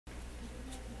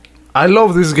I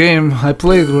love this game. I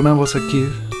played when I was a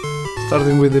kid,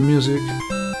 starting with the music.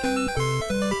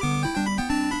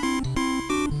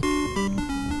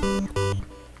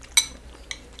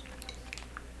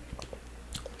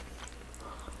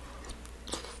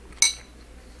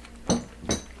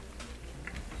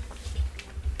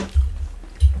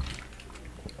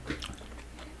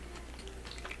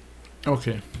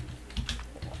 Okay.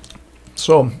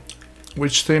 So,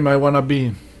 which team I wanna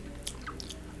be?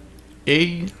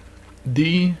 A,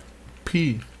 D,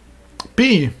 P.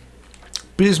 P!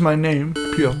 P is my name,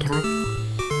 Piotr.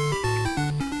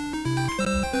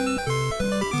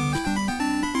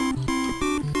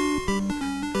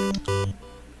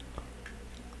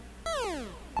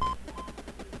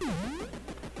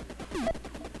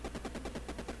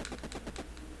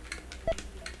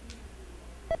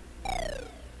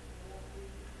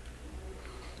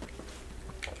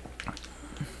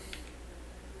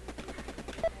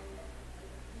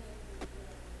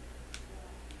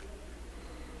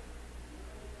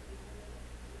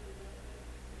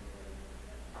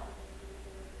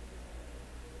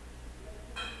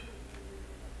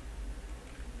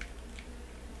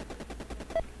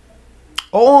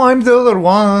 Oh, I'm the other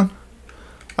one.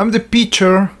 I'm the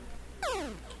pitcher.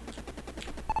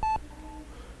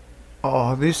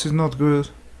 Oh, this is not good.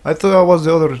 I thought I was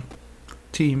the other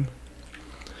team.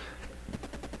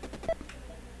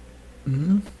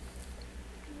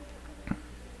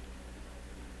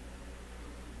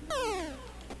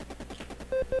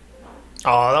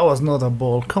 Oh, that was not a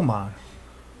ball. Come on.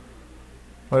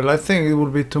 Well, I think it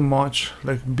would be too much,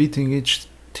 like beating each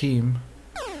team.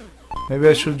 Maybe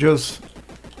I should just...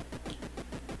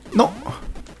 No!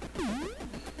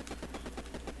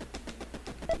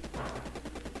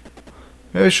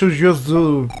 Maybe I should just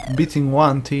do beating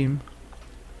one team.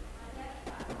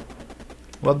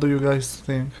 What do you guys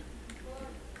think?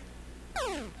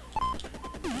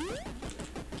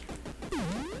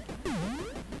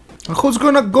 Who's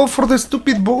gonna go for the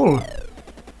stupid ball?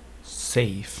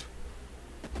 Safe.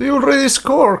 They already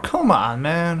scored, come on,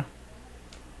 man.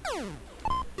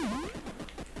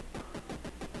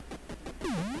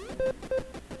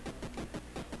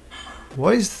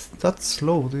 Why is that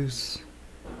slow? This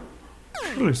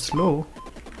is really slow.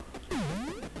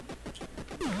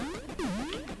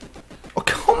 Oh,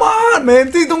 come on,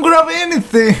 man! They don't grab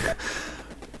anything!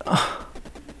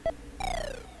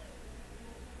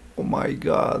 Oh my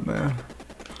god, man.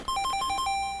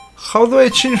 How do I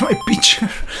change my picture?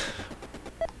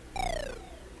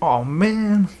 Oh,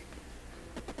 man.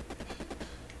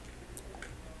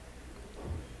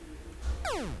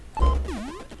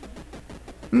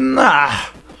 Nah.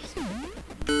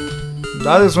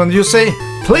 That is when you say,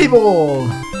 play ball!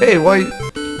 Hey, why?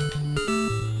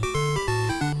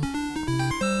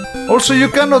 Also, you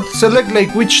cannot select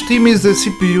like which team is the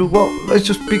CPU. Well, let's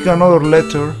just pick another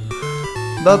letter.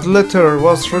 That letter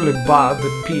was really bad, the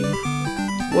P.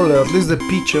 Well, at least the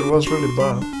pitcher was really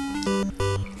bad.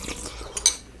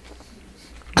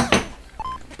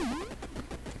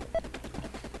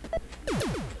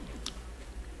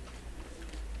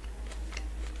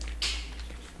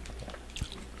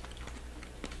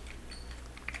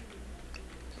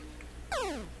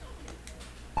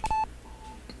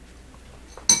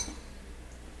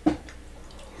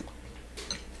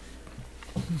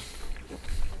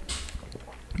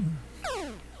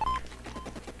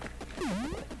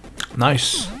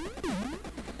 Nice.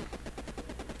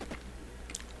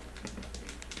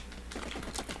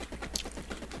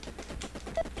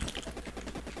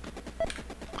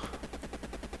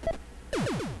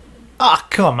 Ah,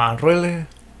 come on, really?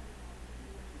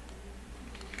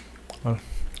 Well,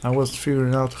 I was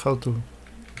figuring out how to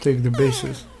take the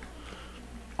bases.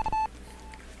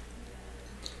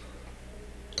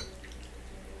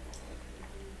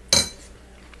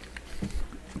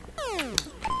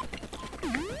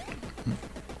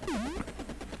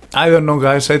 I don't know,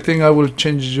 guys. I think I will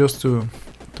change just to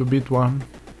beat one.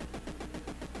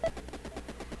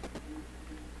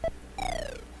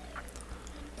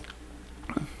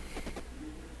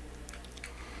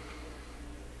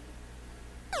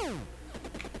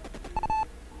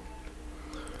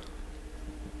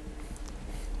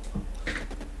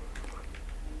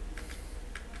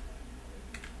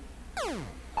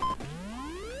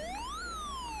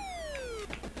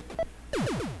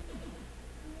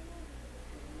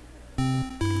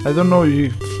 I don't know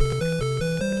if...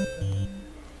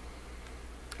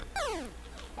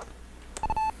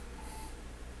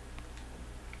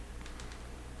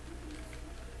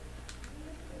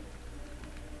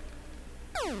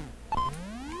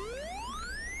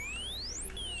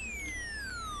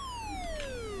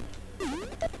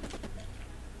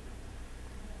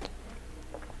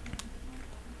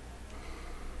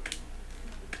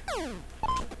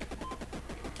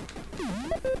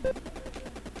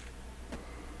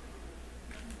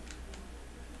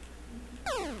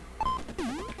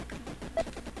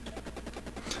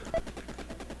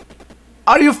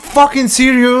 Are you fucking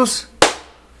serious?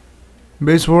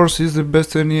 Base Wars is the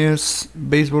best NES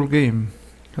baseball game.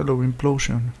 Hello,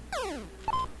 Implosion.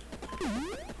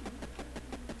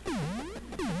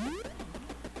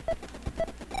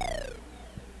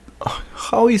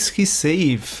 How is he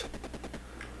safe?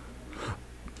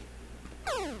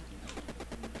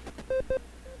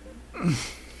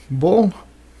 Ball?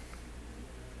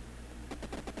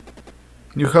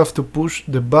 You have to push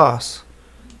the bus.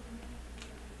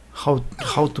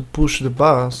 How to push the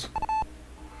bus?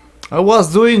 I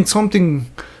was doing something.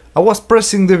 I was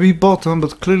pressing the B button,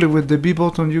 but clearly with the B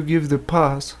button you give the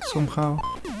pass somehow.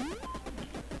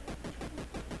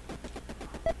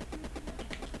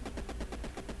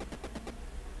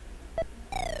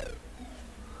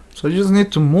 So you just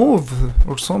need to move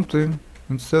or something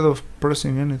instead of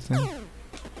pressing anything.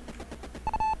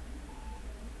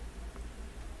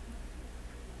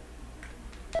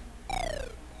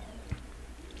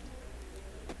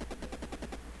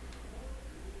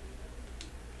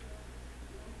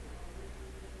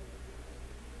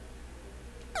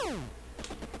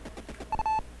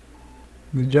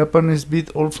 The Japanese beat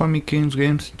all Famicom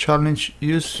games challenge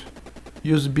use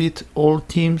beat all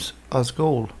teams as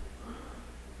goal.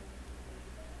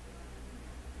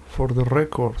 For the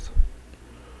record.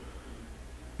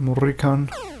 Morrican.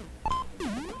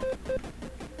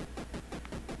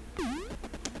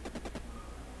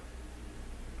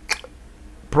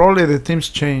 Probably the teams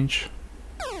change.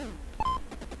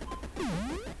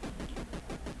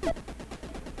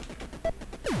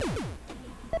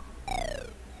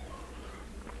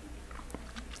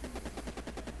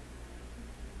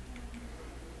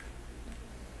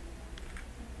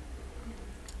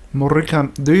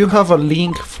 Morrican, do you have a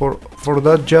link for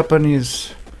that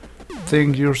Japanese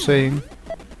thing you're saying?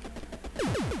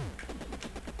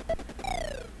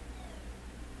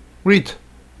 Read.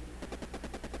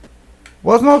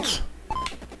 Was not?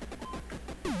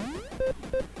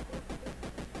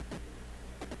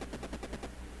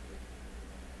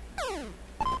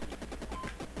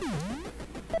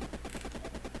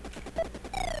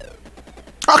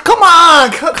 Oh, come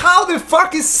on! How the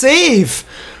fuck is safe?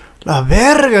 La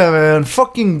verga, man.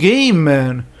 Fucking game,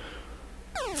 man.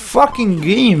 Fucking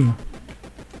game.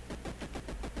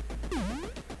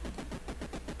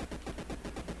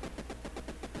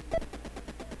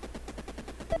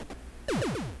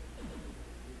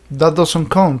 That doesn't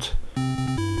count.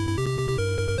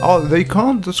 Oh, they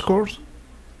count the scores?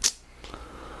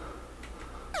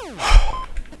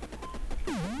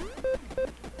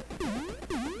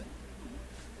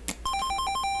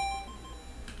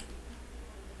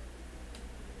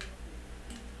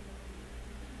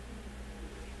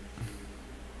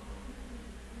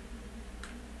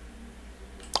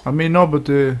 I mean, no, but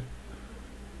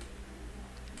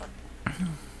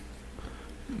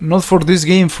not for this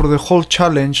game, for the whole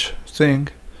challenge thing.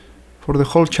 For the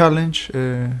whole challenge.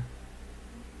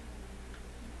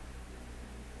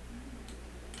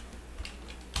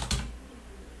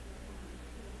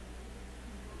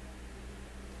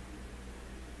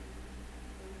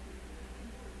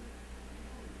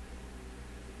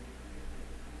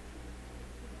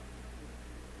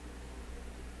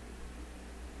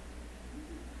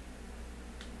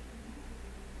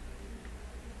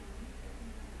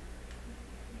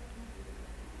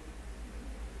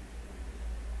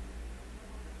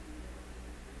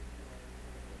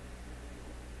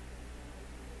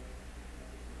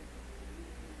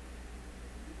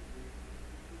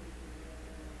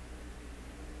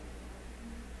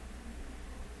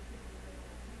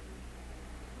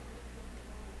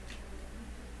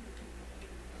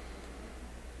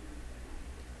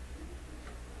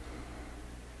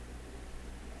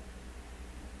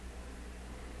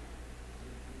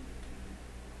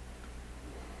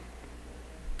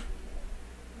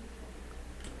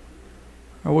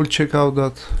 I will check out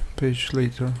that page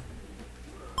later.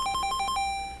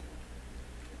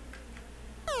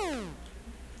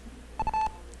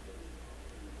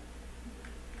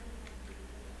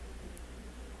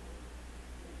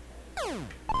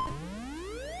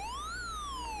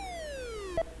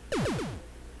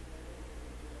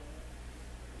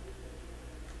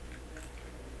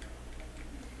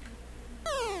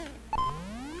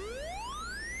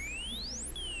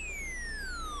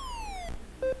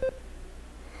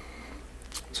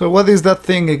 So what is that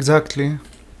thing exactly?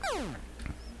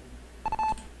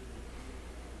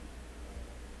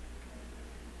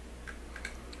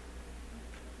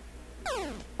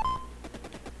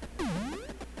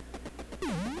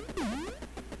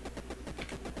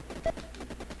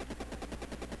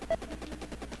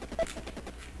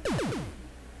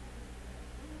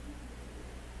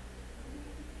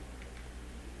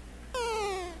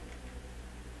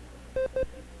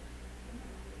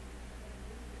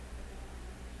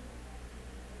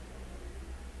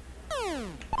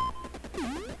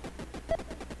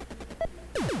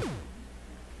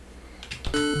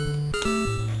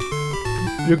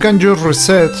 You can just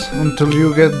reset until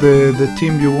you get the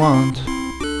team you want.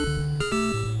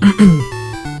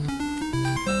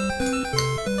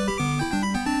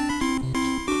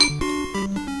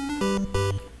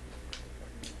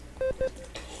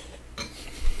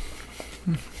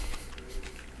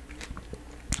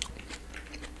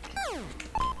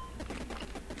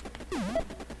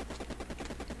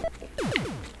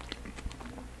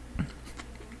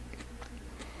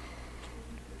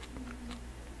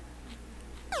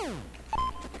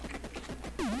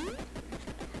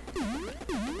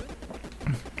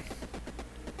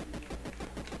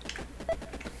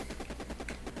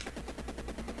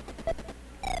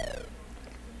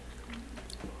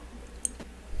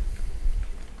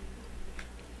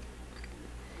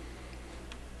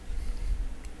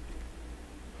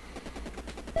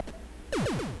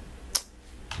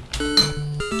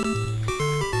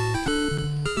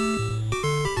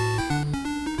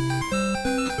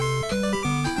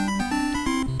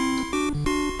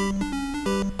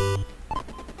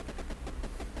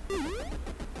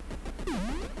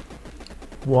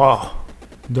 Wow,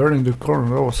 there in the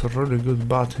corner, that was a really good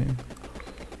batting.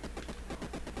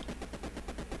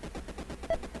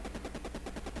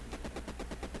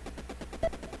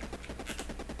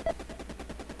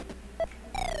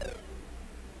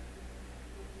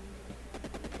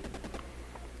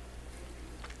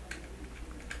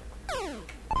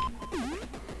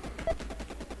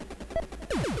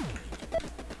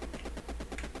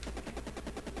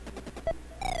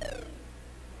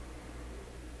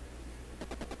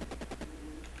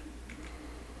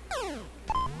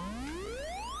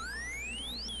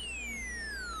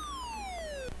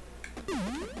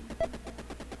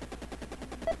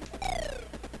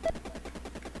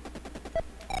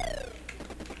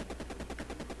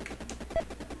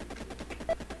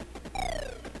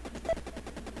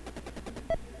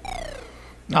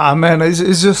 Ah man,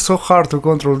 it's just so hard to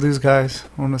control these guys,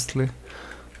 honestly.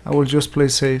 I will just play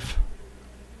safe.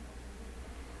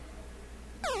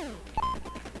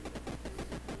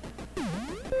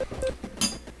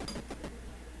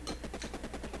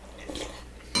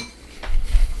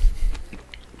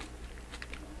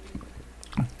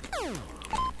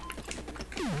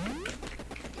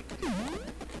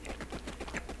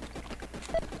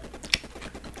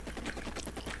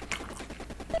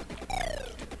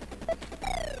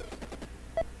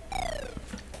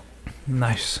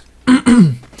 Nice.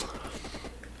 That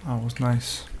was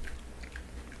nice.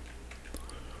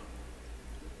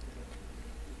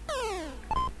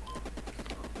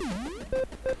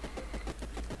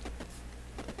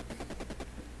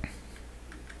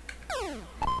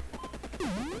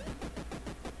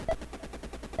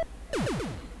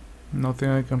 Nothing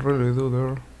I can really do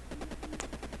there.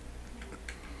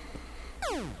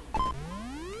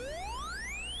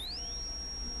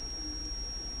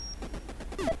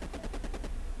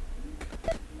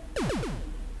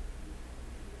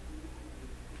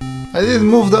 I didn't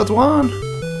move that one.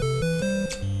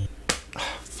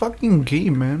 Fucking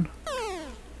game, man.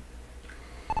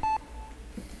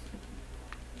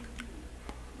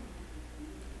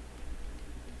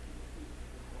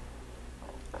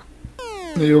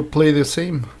 You'll play the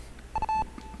same.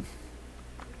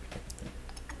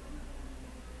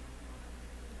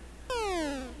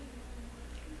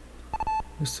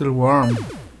 It's still warm.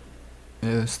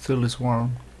 Yeah, it still is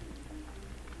warm.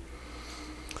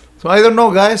 So I don't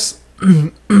know, guys.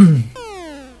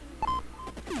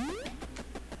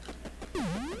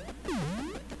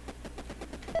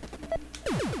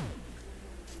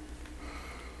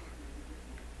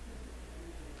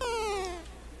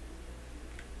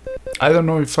 I don't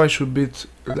know if I should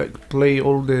play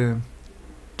all the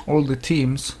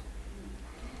teams.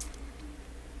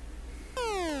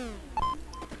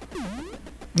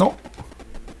 No,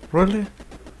 really?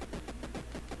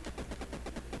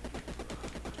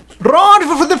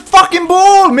 Run for the fucking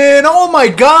ball, man! Oh my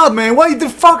god, man! Why the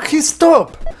fuck he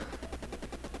stop?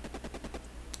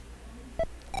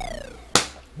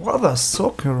 What a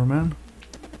soccer, man!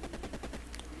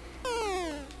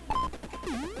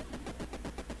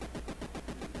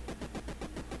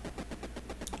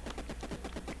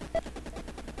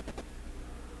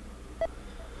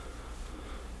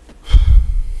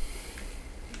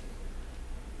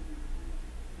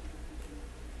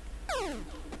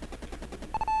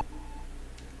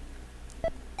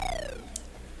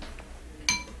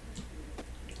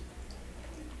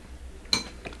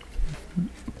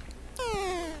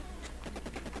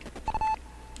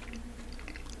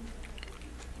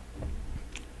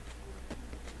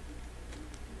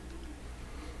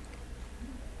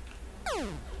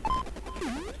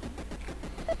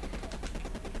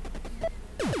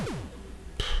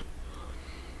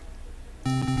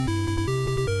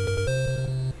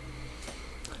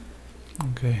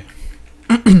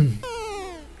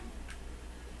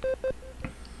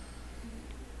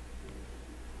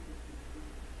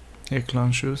 Hey,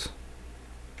 clown shoes.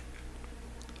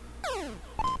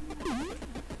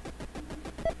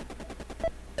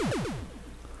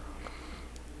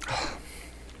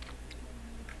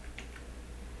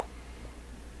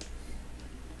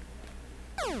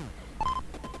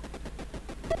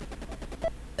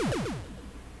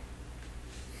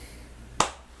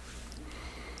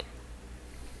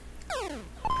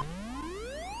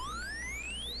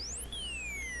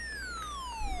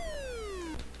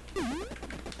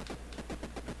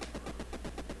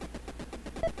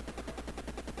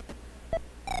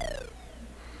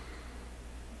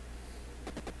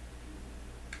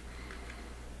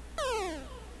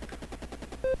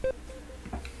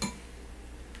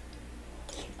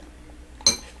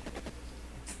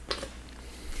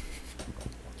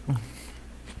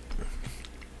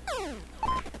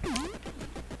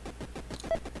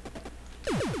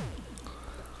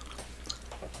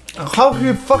 How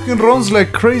he fucking runs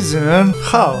like crazy, man?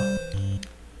 How?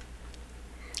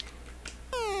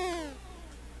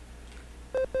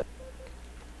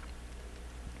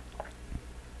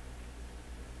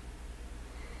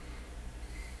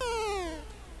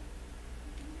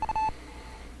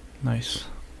 Nice.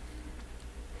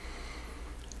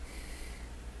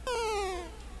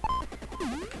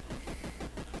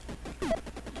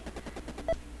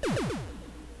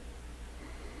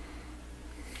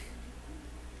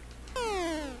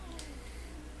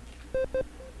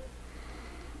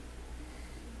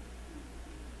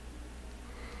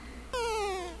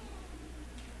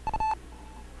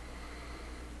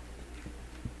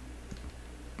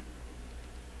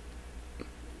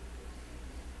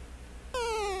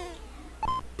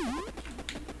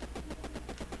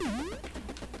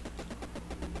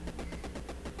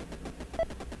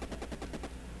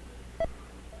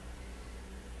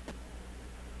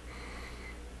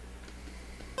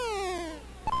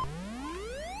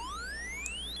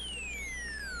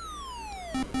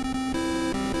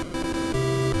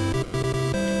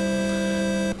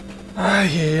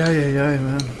 Ay,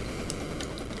 man.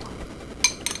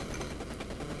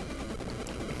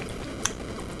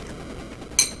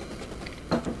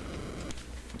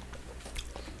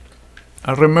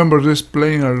 I remember this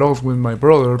playing a lot with my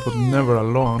brother, but never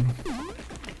alone.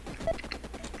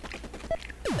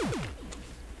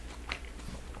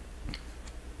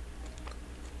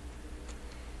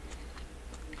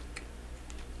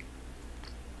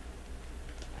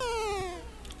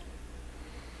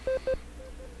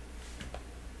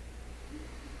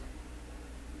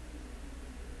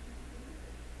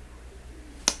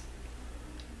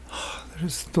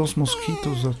 There's those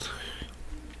mosquitoes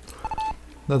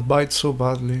that bite so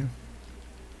badly.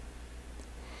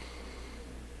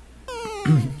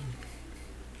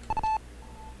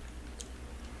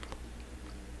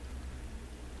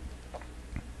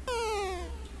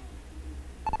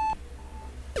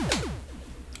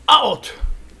 Out!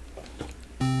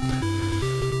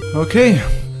 Okay.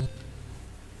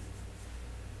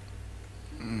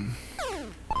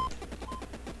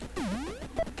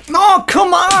 No,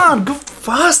 come on! Go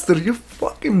faster, you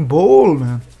fucking ball,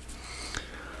 man.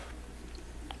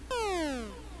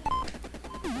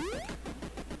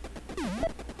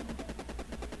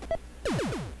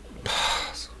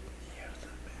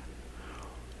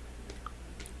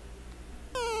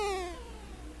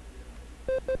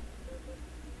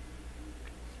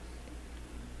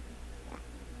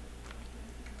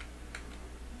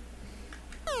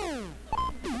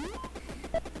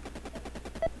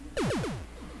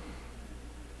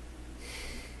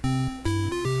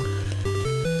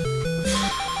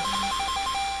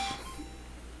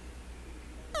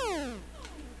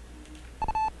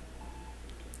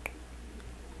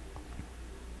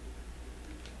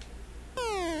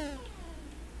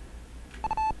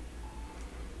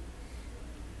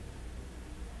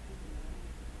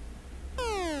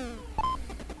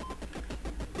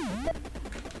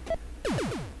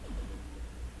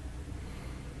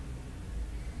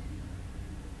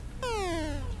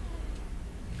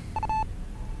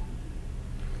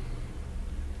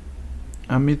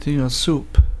 I'm eating a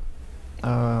soup,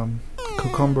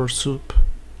 cucumber soup.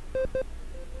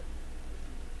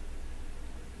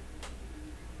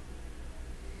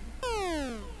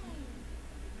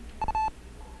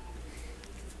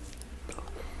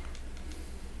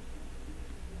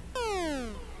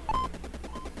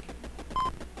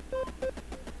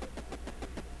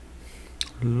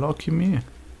 Lucky me.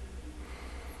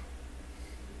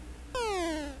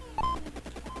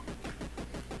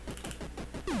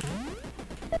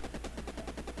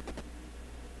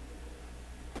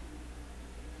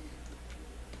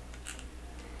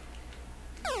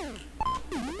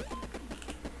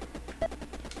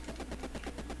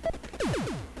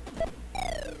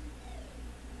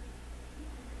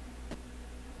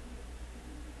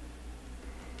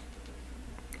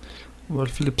 Well,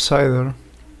 flip cider.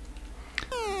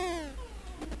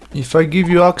 If I give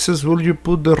you access, will you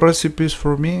put the recipes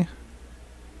for me?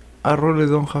 I really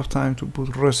don't have time to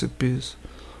put recipes.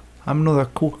 I'm not a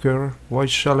cooker. Why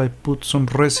shall I put some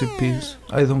recipes?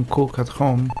 I don't cook at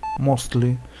home,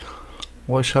 mostly.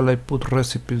 Why shall I put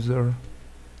recipes there?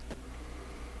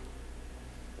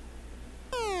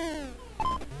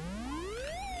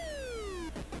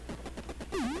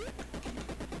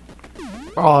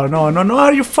 Oh, no, no, no,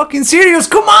 are you fucking serious?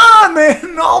 Come on,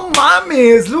 man! No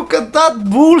mames! Look at that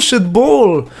bullshit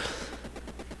ball!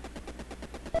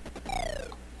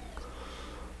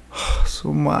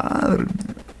 Su madre.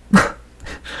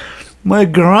 My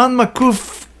grandma could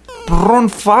run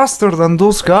faster than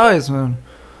those guys, man.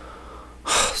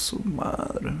 Su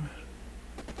madre, man.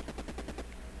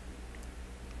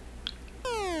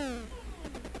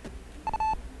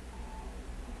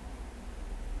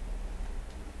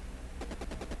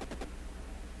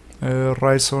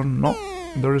 Rice on? No,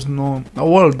 there is no. Oh,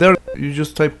 well, there you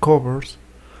just type covers.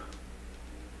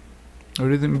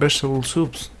 Reading vegetable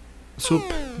soups. Soup,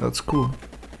 that's cool.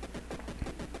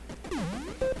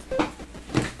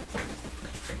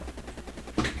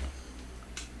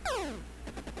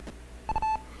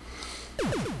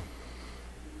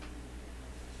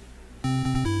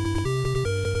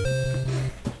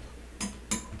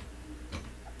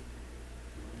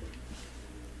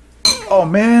 Oh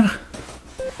man,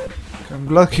 I'm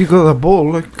glad he got a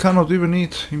ball. I cannot even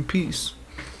eat in peace.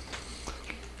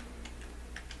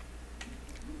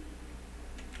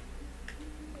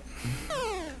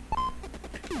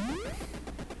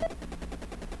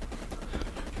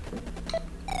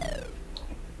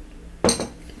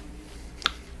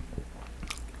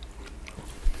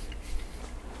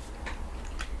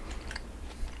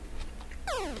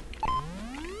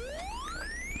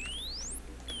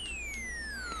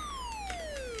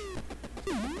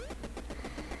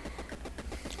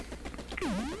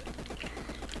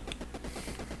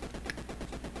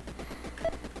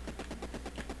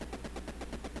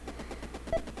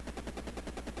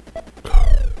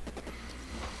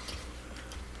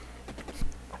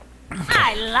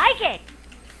 I like it.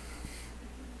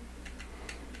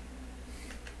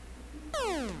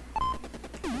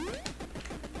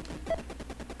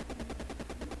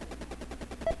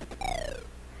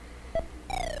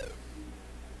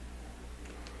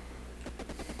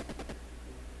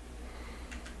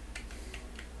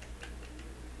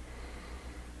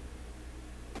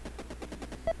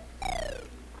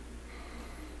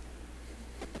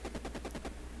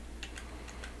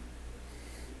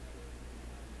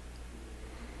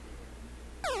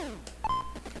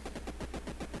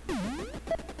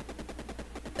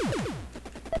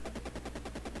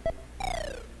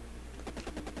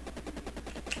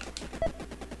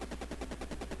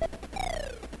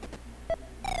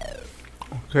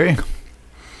 Okay.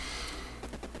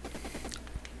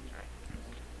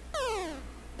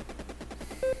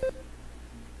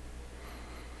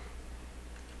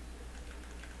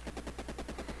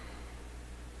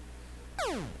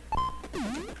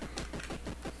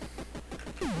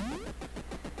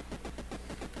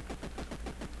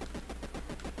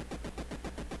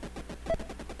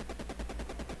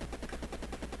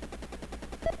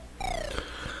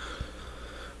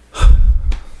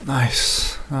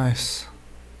 Nice, nice.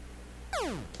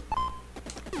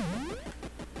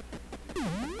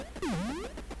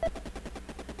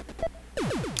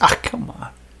 Ah, come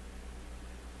on.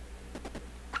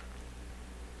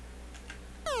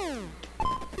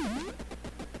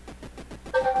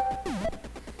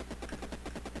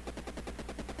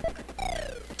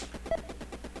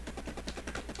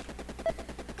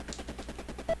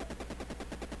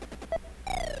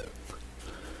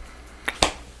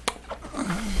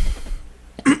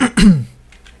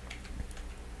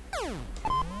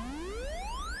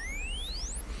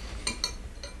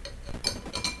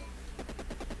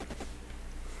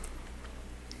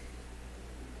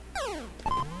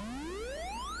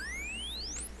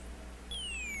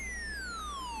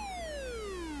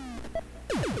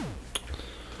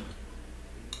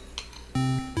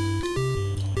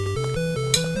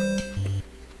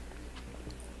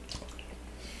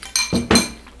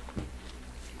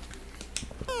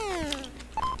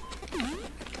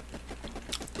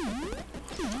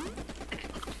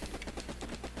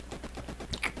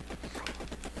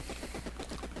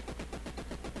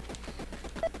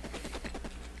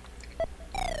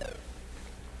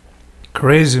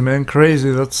 Crazy, man,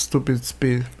 crazy, that stupid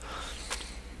speed.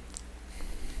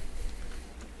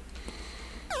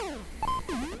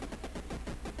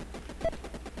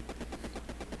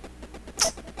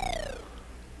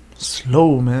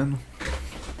 Slow, man.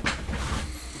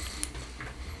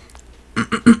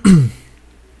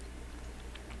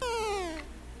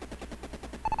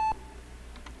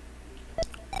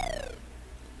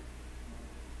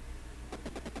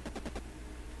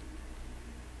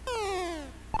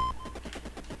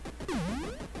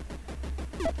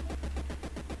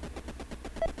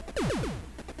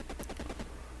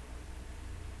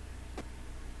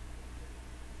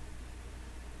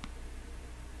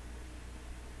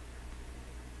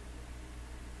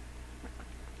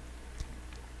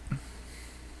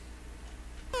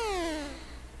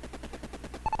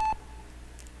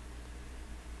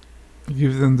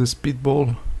 Give them the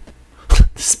speedball. The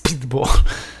speedball.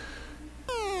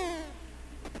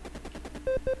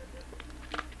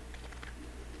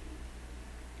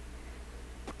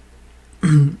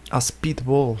 A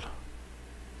speedball.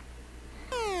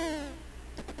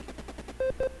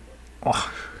 Oh,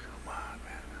 come on,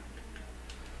 man.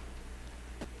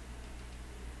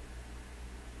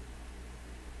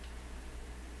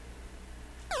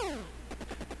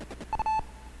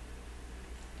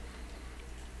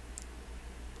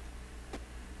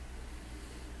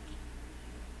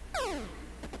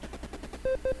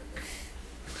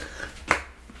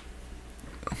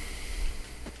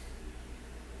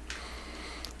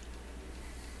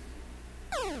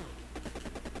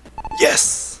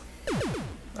 Yes!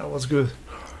 That was good.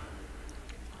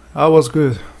 That was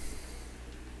good.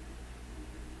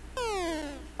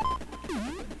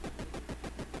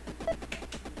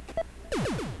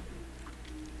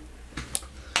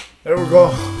 There we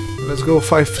go. Let's go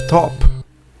 5 top.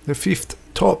 The 5th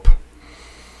top.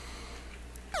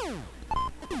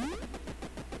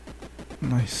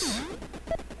 Nice.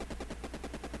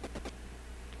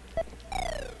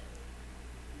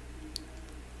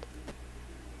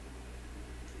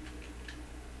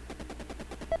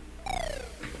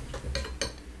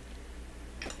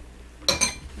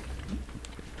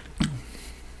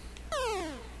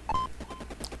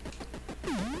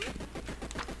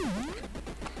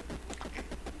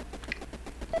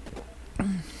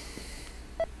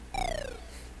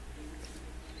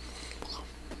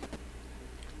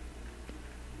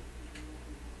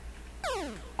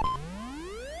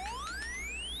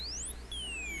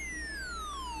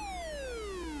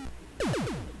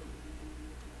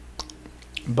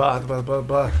 Bad. Bad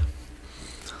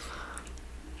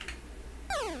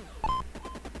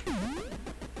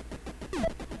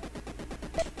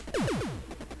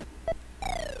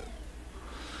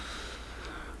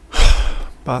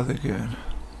again.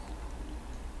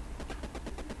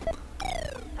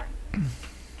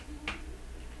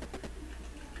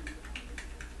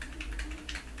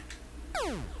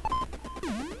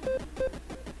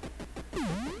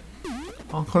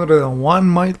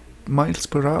 $101 miles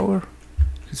per hour.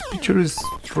 His picture is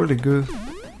really good.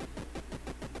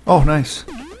 Oh, nice.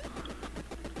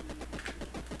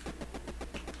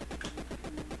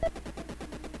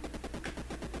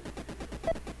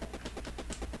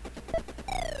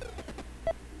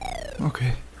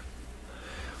 Okay.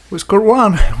 We score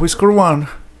one. We score one.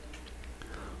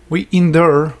 We in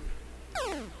there.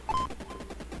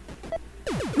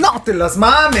 Not the las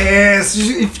mames!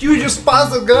 If you just pass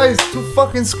the guys, 2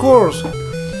 fucking scores.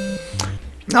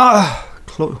 Ah.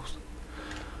 Close.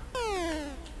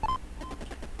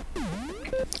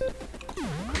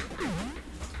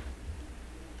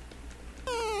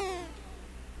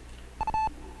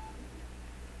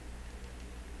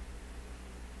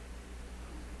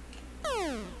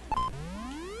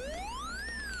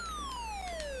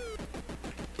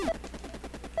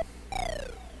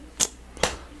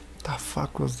 The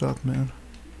fuck was that, man?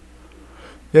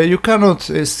 Yeah, you cannot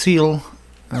steal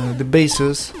the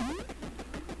bases.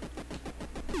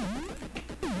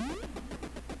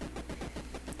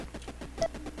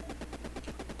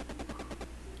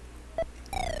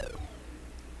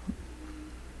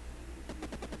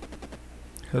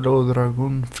 Hello,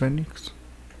 Dragon Phoenix.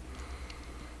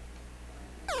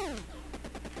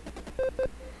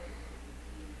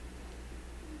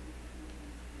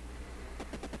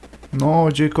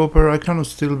 No, J Copper, I cannot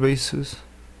steal bases.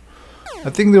 I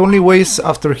think the only way is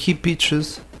after he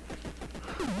pitches.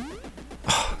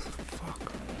 Oh,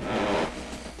 fuck.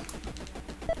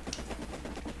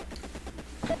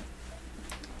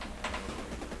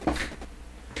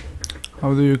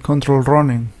 How do you control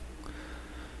running?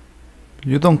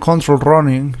 You don't control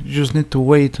running, you just need to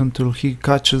wait until he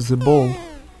catches the ball.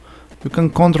 You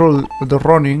can control the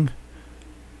running.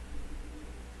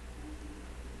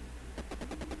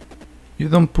 You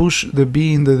don't push the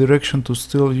B in the direction to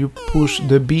steal, you push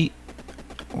the B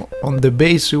on the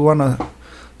base you wanna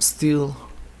steal.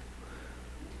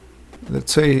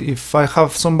 Let's say if I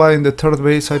have somebody in the third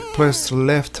base, I press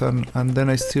left and then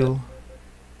I steal.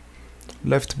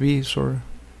 Left B, sorry.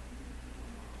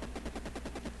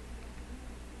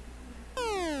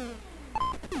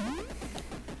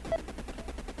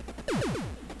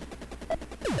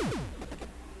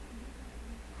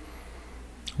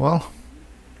 Well,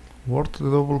 worth the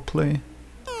double play.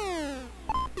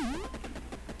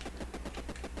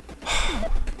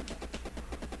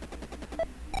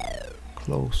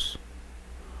 Close.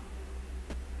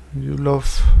 You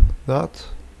love that?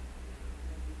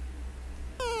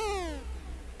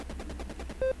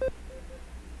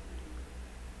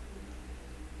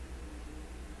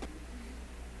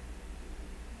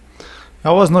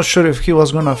 I was not sure if he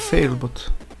was gonna fail, but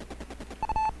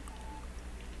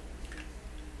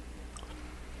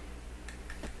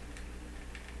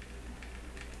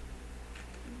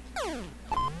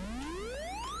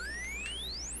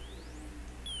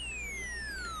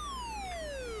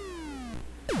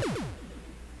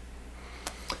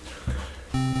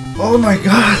oh my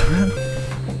god, man.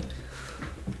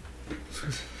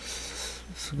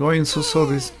 It's going so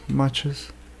these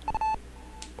matches.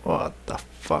 What the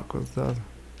fuck was that?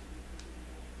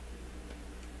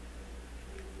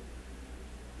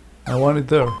 I want it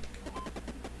there.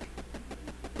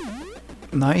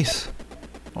 Nice.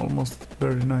 Almost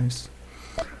very nice.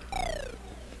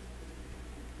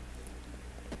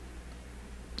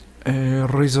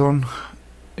 Reason.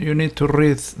 You need to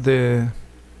read the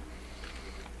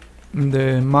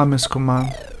mames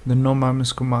command, the no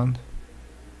mames command.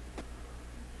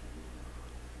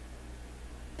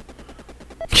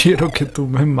 Quiero que tú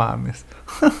me mames.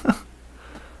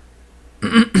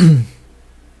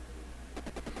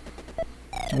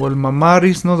 Well, mamar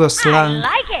is not a slang,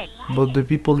 but the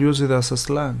people use it as a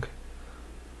slang.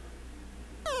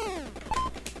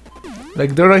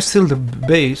 Like there is still the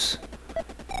bass,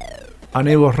 and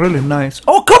it was really nice.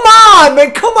 Oh come on,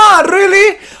 man! Come on,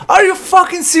 really? Are you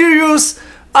fucking serious?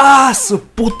 Ah, su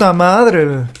puta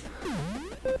madre!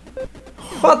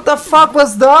 What the fuck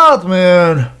was that,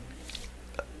 man?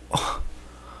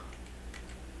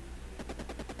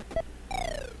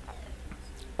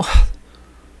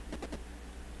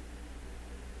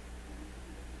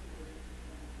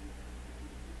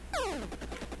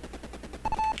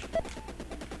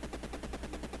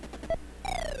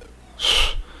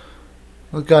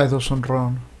 The guy doesn't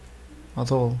run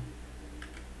at all.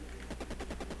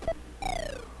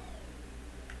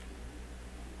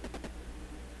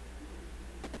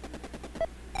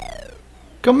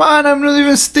 Come on, I'm not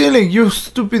even stealing, you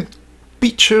stupid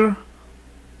pitcher.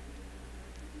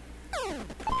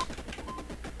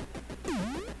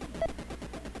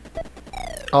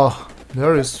 Oh,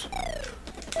 there is.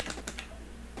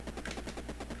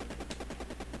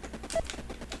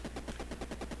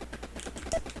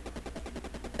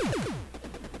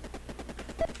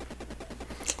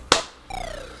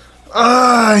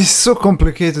 Ah, it's so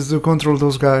complicated to control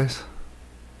those guys.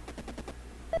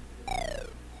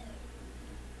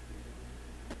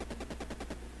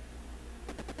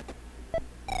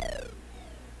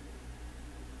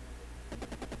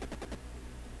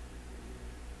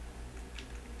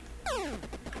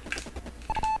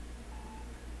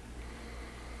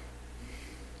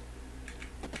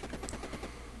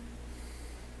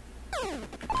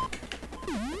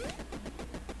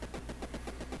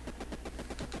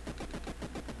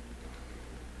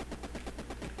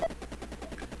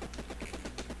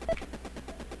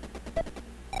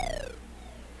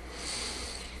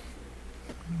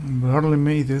 Barely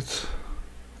made it.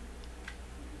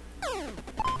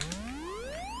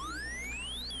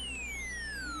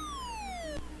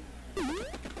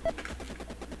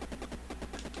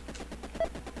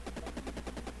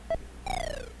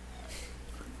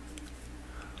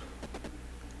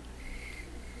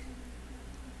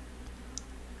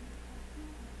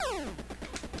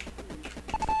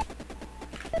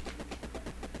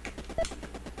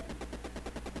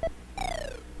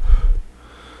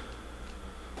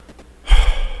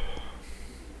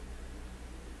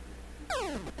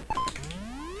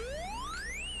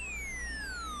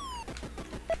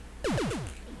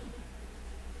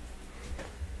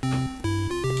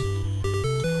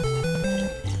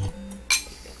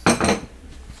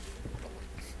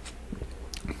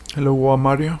 Hello,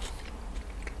 Mario.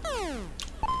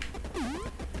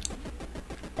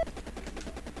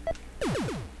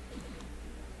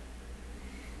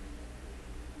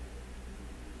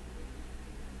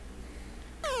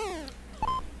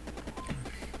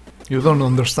 You don't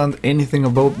understand anything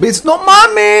about bits. No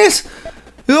mummies!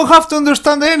 You don't have to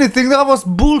understand anything. That was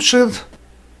bullshit.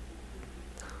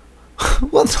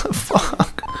 What the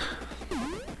fuck?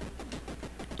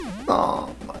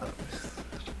 No, man.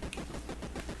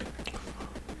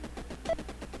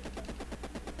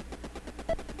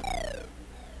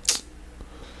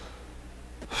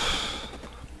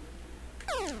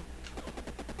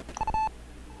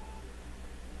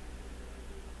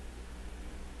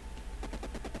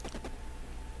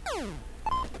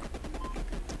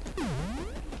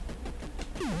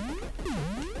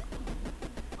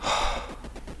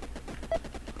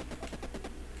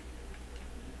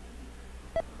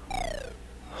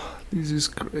 This is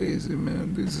crazy,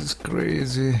 man. This is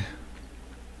crazy.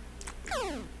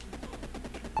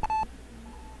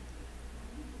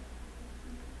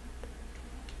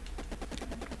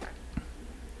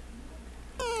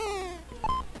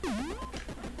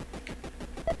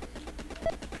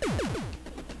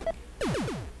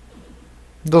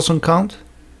 Doesn't count?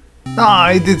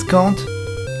 Ah, it did count.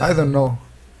 I don't know.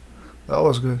 That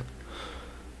was good.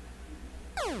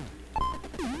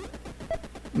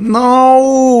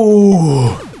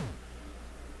 No!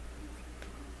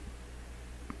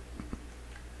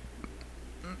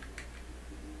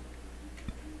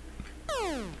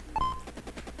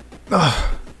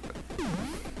 Ah.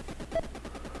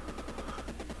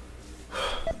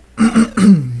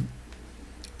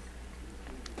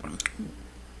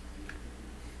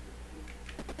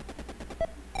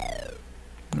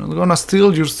 I'm gonna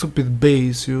steal your stupid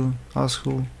base, you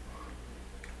asshole.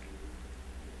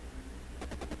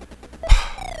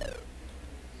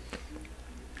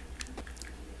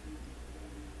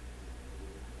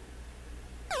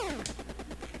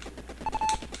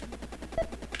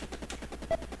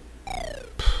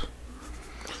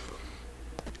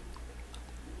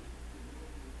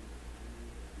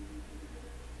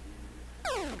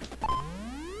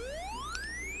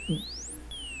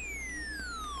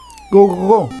 Go, go,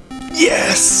 go.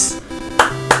 Yes!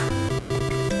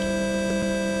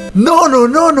 No, no,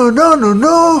 no, no, no, no,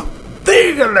 no.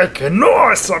 Dígale que no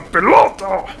a esa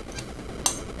pelota.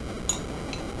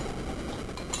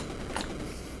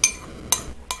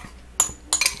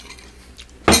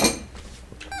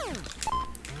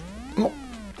 No.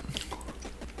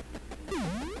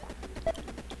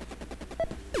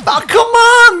 Oh, come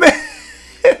on,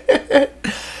 man.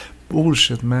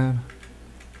 Bullshit, man.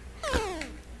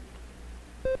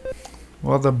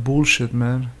 What a bullshit,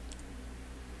 man.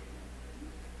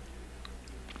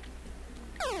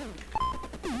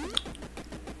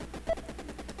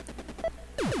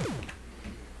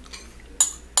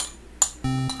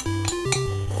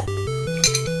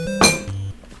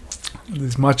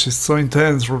 This match is so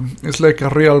intense. It's like a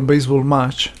real baseball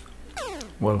match.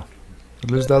 Well,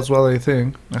 at least that's what I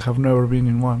think. I have never been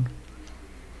in one.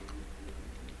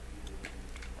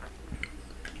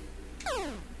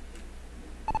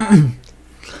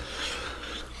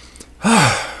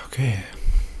 Okay.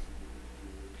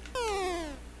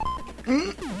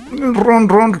 Run,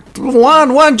 run.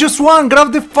 One, just one.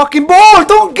 Grab the fucking ball.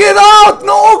 Don't get out.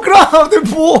 No, grab the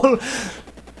ball.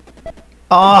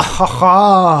 Ah,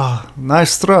 haha.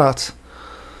 Nice strat.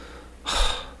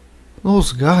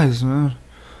 Those guys, man.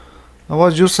 That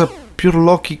was just a pure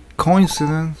lucky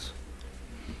coincidence.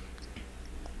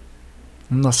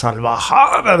 Una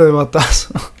salvajada de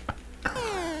batazo.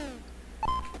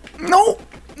 No,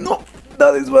 no,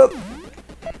 that is bad.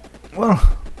 Well.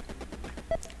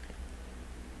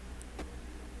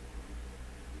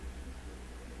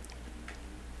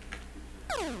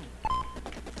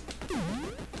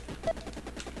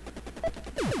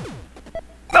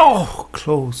 Oh,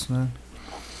 close, man.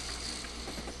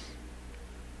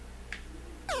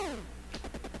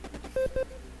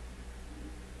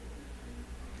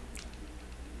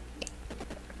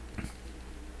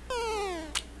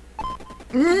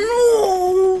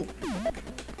 No!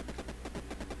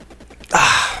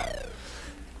 Ah,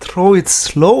 throw it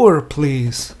slower,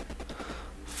 please.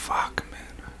 Fuck, man.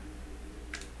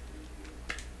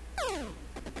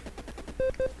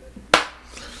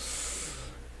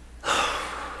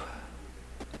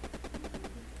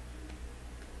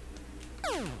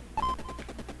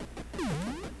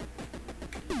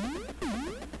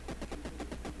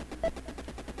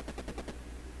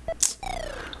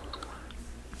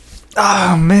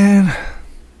 Ah, man.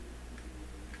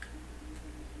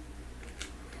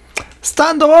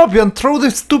 Stand up and throw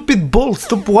the stupid ball.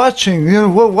 Stop watching. You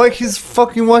know why he's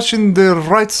fucking watching the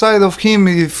right side of him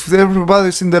if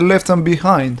everybody's in the left and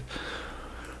behind.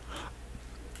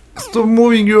 Stop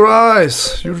moving your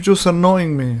eyes. You're just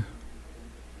annoying me.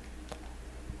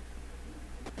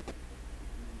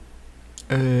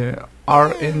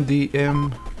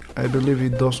 RNDM. I believe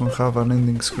it doesn't have an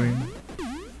ending screen.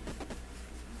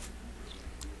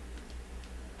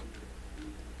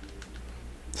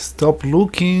 Stop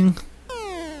looking.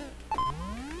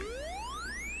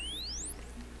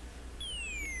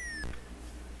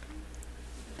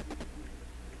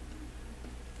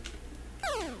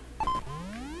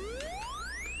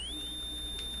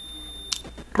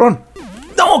 Run!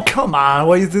 No, come on!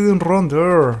 Why you didn't run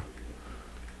there?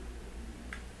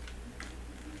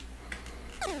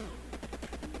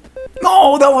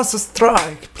 No, that was a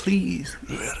strike. Please.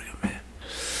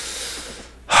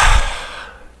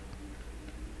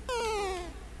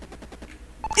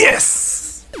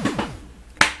 Yes.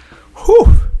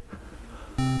 Whew.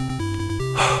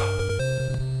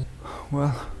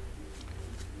 Well.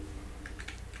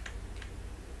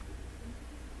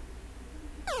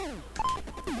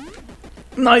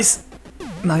 Nice.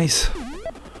 Nice.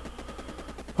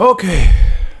 Okay.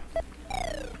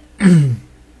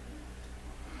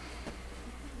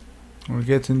 We're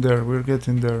getting there. We're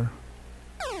getting there.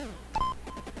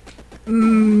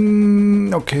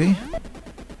 Okay.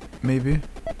 Maybe.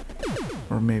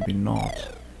 Or maybe not.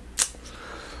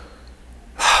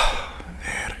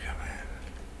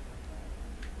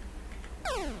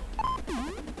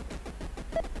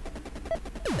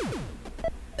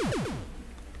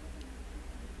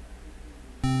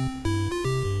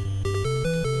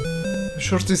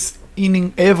 Shortest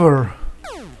inning ever.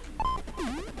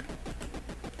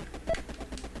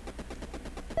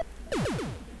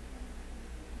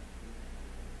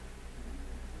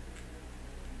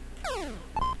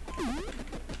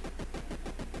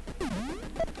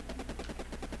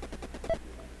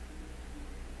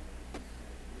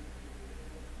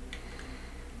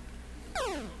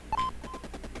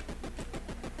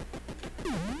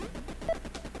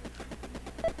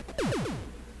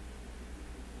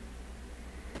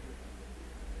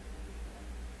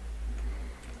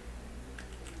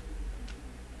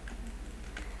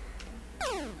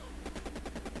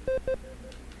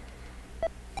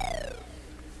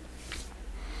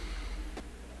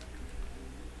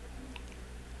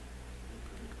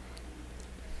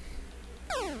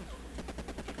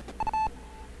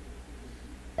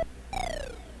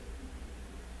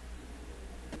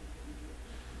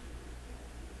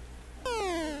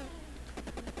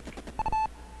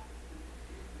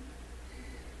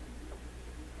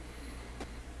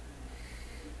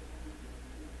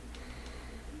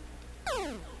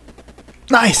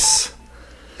 Nice.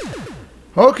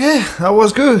 Okay, that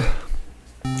was good.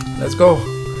 Let's go.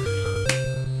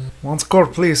 One score,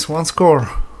 please. One score.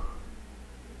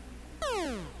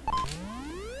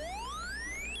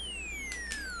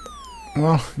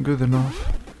 Well, good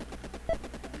enough.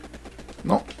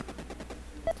 No.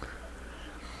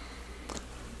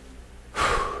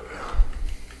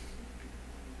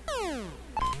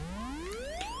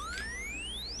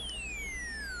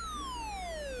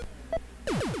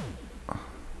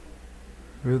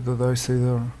 What did I say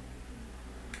there?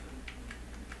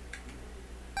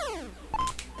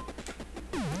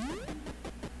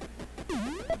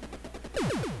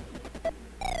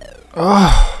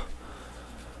 Ah,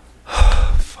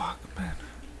 fuck, man.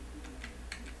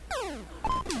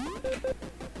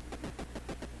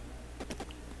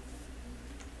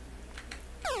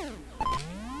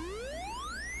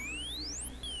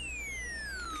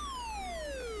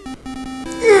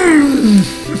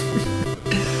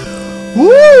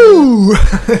 Woo!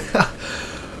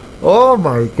 Oh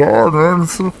my god, man,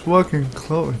 so fucking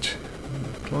clutch.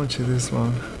 Clutchy this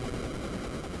one.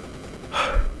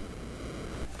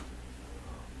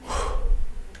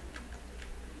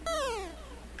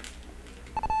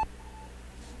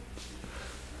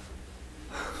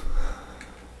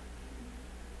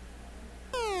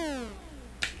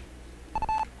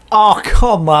 Oh,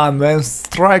 come on, man.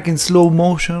 Strike in slow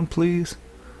motion, please.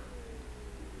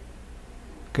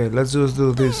 Okay, let's just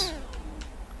do this.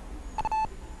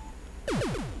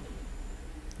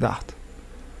 That.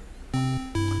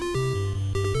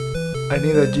 I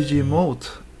need a GG mode,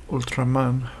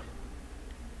 Ultraman.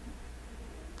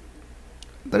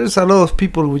 There is a lot of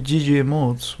people with GG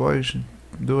modes. Why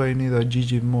do I need a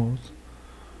GG mode?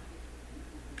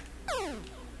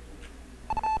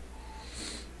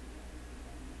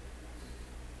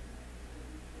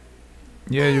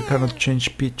 Yeah, you cannot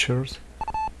change pictures.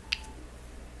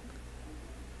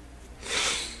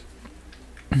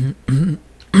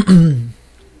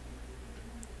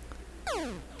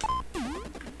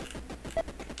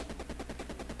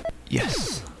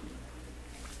 Yes.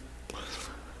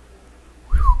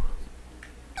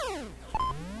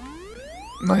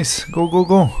 Nice. Go, go,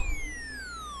 go.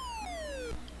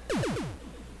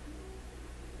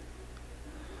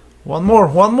 One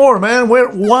more, man.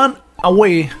 We're one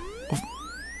away.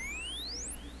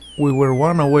 We were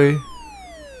one away.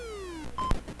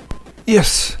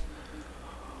 Yes.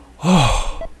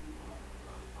 Oh.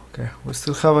 Okay, we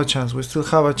still have a chance. We still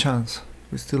have a chance.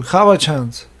 We still have a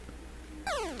chance.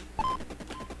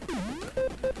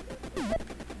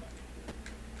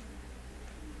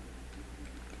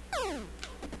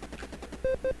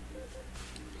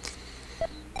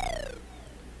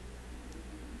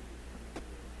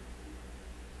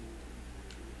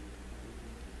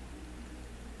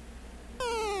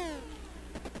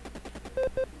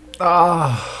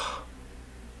 Ah.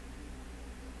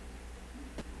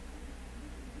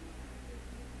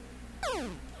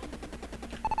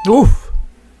 Oof.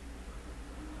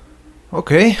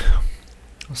 Okay.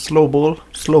 Slow ball,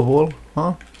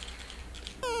 huh?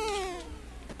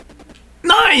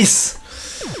 Nice!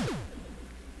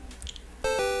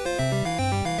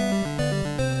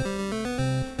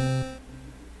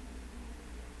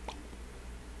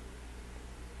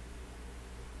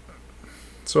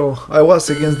 So I was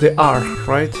against the R,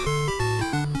 right?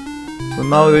 So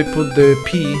now they put the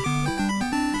P.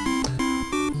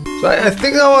 So I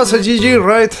think that was a GG,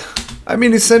 right? I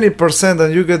mean, it's any percent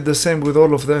and you get the same with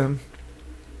all of them.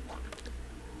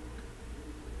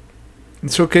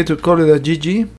 It's okay to call it a GG.